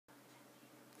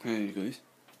Hey guys,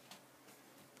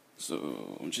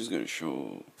 so I'm just gonna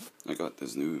show. I got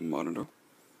this new monitor.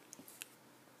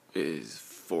 It is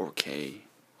 4K,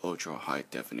 ultra high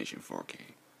definition 4K,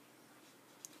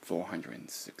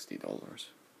 $460.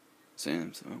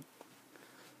 Samsung.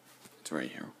 It's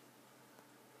right here.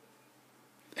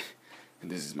 And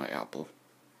this is my Apple.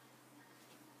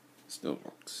 Still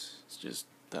works. It's just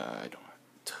I don't.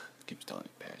 It keeps telling me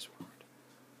password.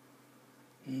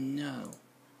 No.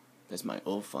 That's my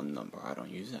old phone number. I don't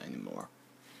use it anymore.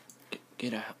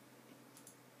 Get out.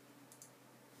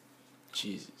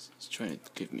 Jesus, it's trying to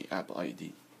give me Apple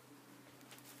ID.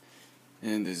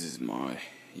 And this is my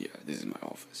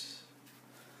office.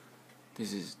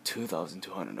 This is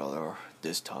 $2,200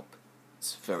 desktop.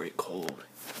 It's very cold.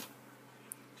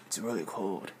 It's really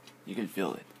cold. You can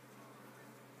feel it.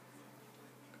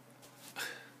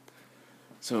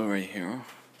 So right here.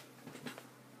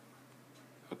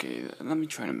 Okay, let me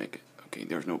try to make it. Okay,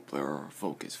 there's no blur.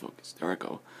 Focus. There I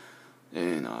go.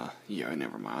 And yeah,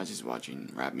 never mind. I was just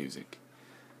watching rap music.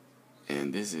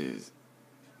 And this is,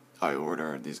 I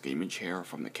ordered this gaming chair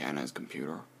from the Canon's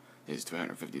computer. It's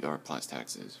 $250 plus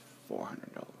taxes,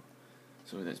 $400.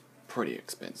 So that's pretty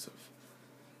expensive.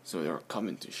 So they're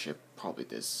coming to ship probably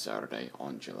this Saturday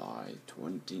on July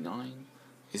 29.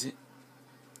 Is it?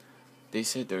 They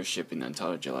said they're shipping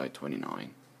until July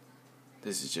 29.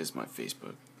 This is just my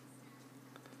Facebook.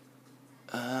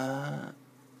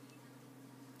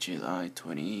 July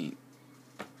 29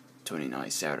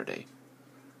 Saturday.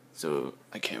 So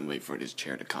I can't wait for this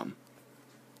chair to come.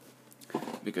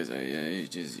 Because I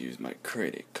just use my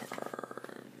credit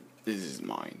card. This is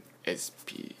mine.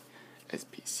 SPC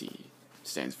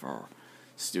stands for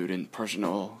Student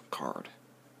Personal Card.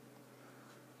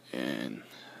 And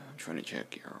I'm trying to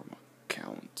check here my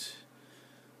account.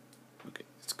 Okay,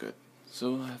 it's good.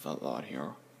 So I have a lot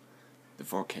here. The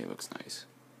 4K looks nice.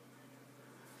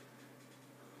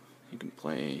 You can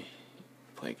play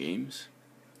games.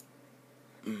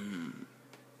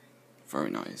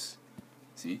 Very nice.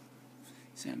 See?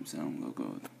 Samsung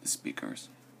logo, the speakers.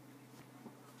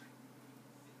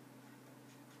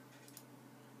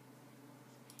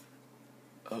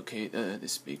 Okay, the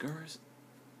speakers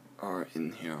are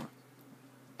in here.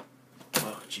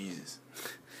 Oh, Jesus.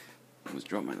 I almost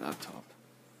dropped my laptop.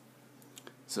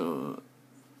 So,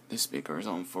 this speaker is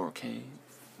on 4K.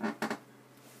 I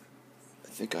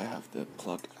think I have to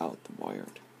plug out the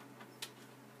wired.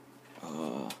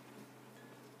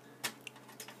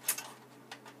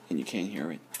 And you can't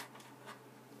hear it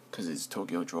because it's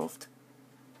Tokyo Drift.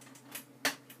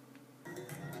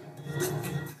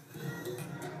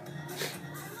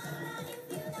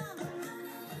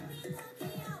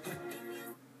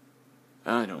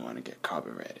 I don't want to get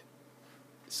copyrighted.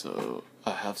 So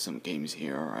I have some games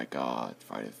here. I got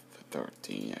Friday the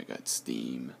 13th. I got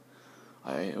Steam.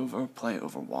 I play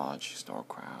Overwatch,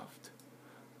 StarCraft.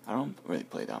 I don't really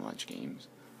play that much games.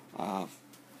 I have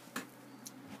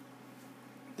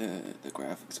the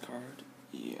graphics card.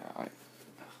 Yeah,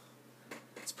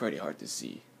 it's pretty hard to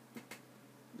see.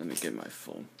 Let me get my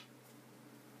phone.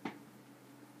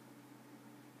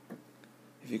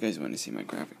 If you guys want to see my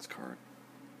graphics card,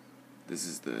 this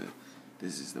is the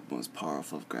most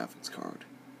powerful graphics card.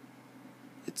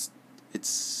 It's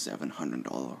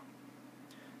 $700.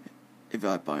 If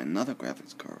I buy another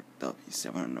graphics card, that'll be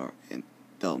 $700, and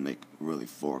they'll make really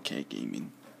 4K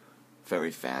gaming,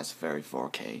 very fast, very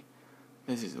 4K.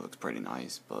 This looks pretty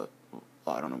nice, but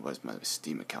I don't know what's my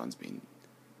Steam account's being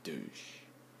douche.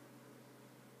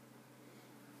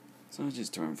 So I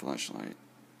just turn flashlight,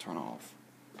 turn off.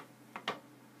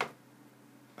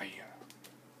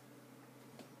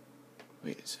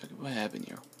 Wait a second, what happened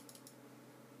here?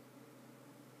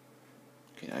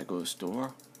 Okay, I go to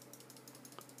store.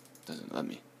 Doesn't let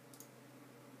me.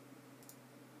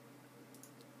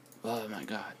 Oh my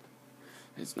god.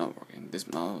 It's not working. This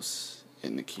mouse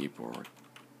and the keyboard.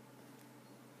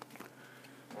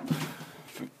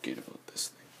 Forget about this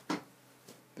thing.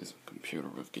 This computer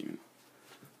with gaming.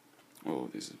 Oh,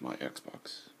 this is my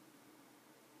Xbox.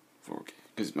 4K.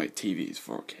 Because my TV is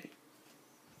 4K.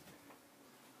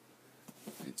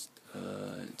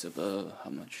 It's above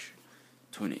how much?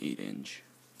 28 inch.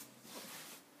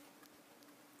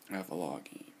 I have a lot of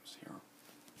games here.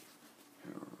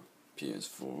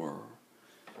 PS4.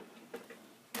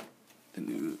 The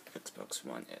new Xbox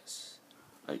One S.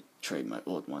 I traded my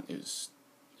old one. It was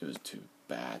too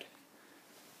bad.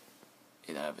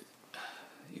 And I have it.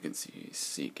 You can see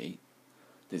Seagate.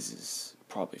 This is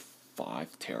probably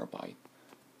 5 terabyte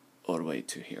all the way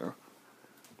to here.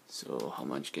 So how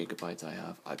much gigabytes I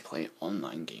have? I play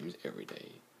online games every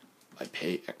day. I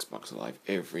pay Xbox Live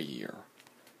every year.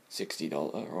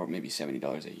 $60 or maybe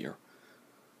 $70 a year.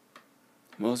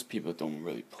 Most people don't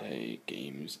really play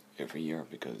games every year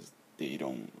because they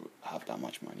don't have that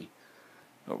much money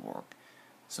or work.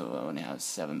 So I only have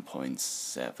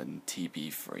 7.7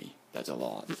 TB free. That's a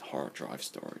lot. Hard drive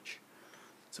storage.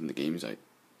 Some of the games I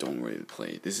don't really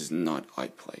play. This is not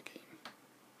iPlay game.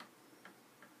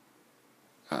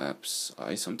 Apps,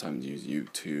 I sometimes use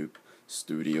YouTube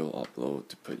Studio Upload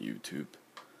to put YouTube.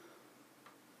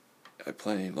 I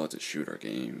play lots of shooter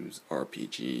games,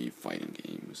 RPG, fighting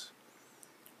games.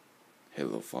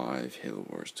 Halo 5, Halo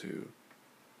Wars 2.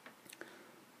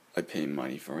 I pay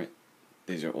money for it.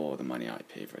 These are all the money I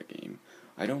pay for the game.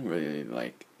 I don't really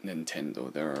like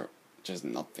Nintendo. They're just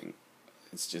nothing.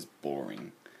 It's just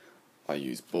boring. I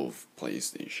use both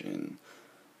PlayStation,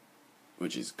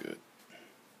 which is good.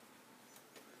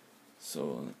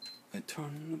 So I turn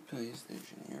on the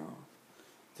PlayStation here.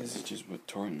 This is just what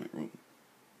turn in my room.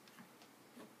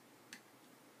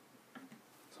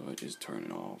 So I just turn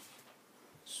it off.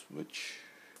 Switch.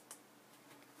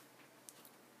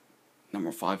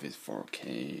 Number 5 is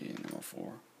 4K, and number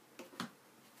 4. So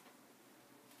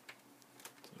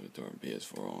I turn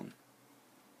PS4 on.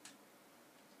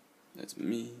 That's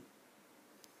me.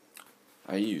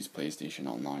 I use PlayStation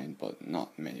Online, but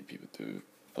not many people do.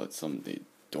 But some they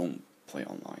don't play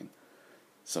online.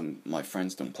 Some my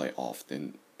friends don't play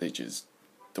often. They just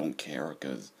don't care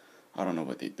because I don't know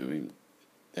what they're doing.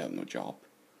 They have no job.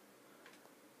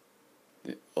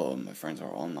 My friends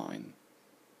are online.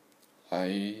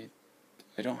 I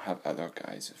don't have other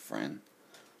guys as friend.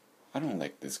 I don't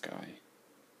like this guy.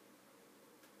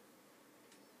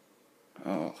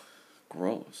 Oh,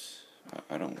 gross.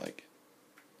 I don't like it.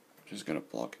 I'm just gonna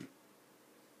block him.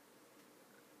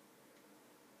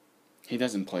 He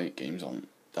doesn't play games on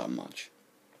that much.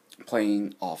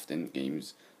 Playing often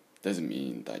games doesn't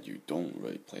mean that you don't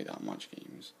really play that much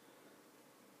games.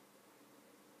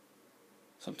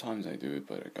 Sometimes I do it,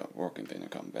 but I got work and then I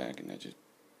come back and I just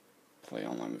play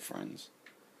online with friends.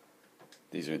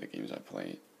 These are the games I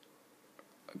play.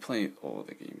 I play all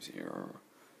the games here.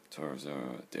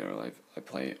 Tarza, Dare Life. I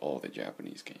play all the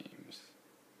Japanese games.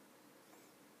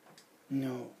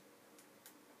 No.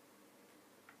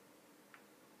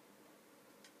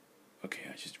 Okay,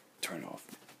 I just turn it off.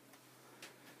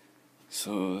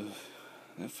 So,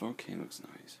 that 4K looks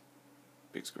nice.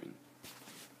 Big screen.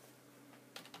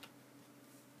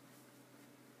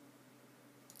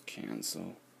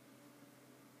 Cancel.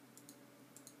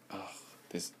 Oh,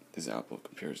 this Apple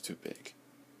computer is too big.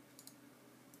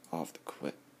 I'll have to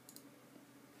quit.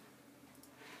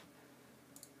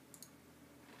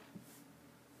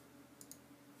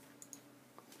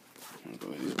 I'm gonna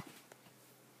go ahead.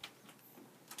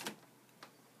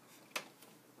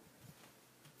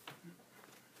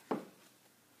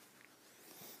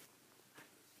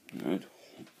 Alright.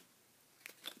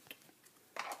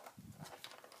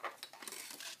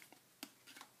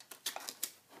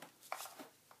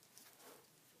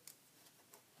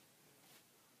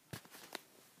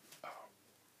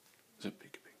 It's a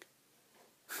big.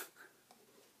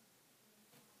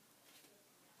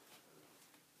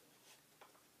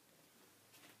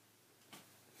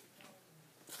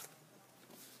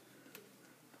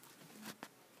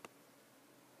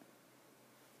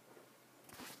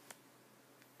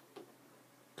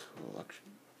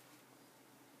 Collection.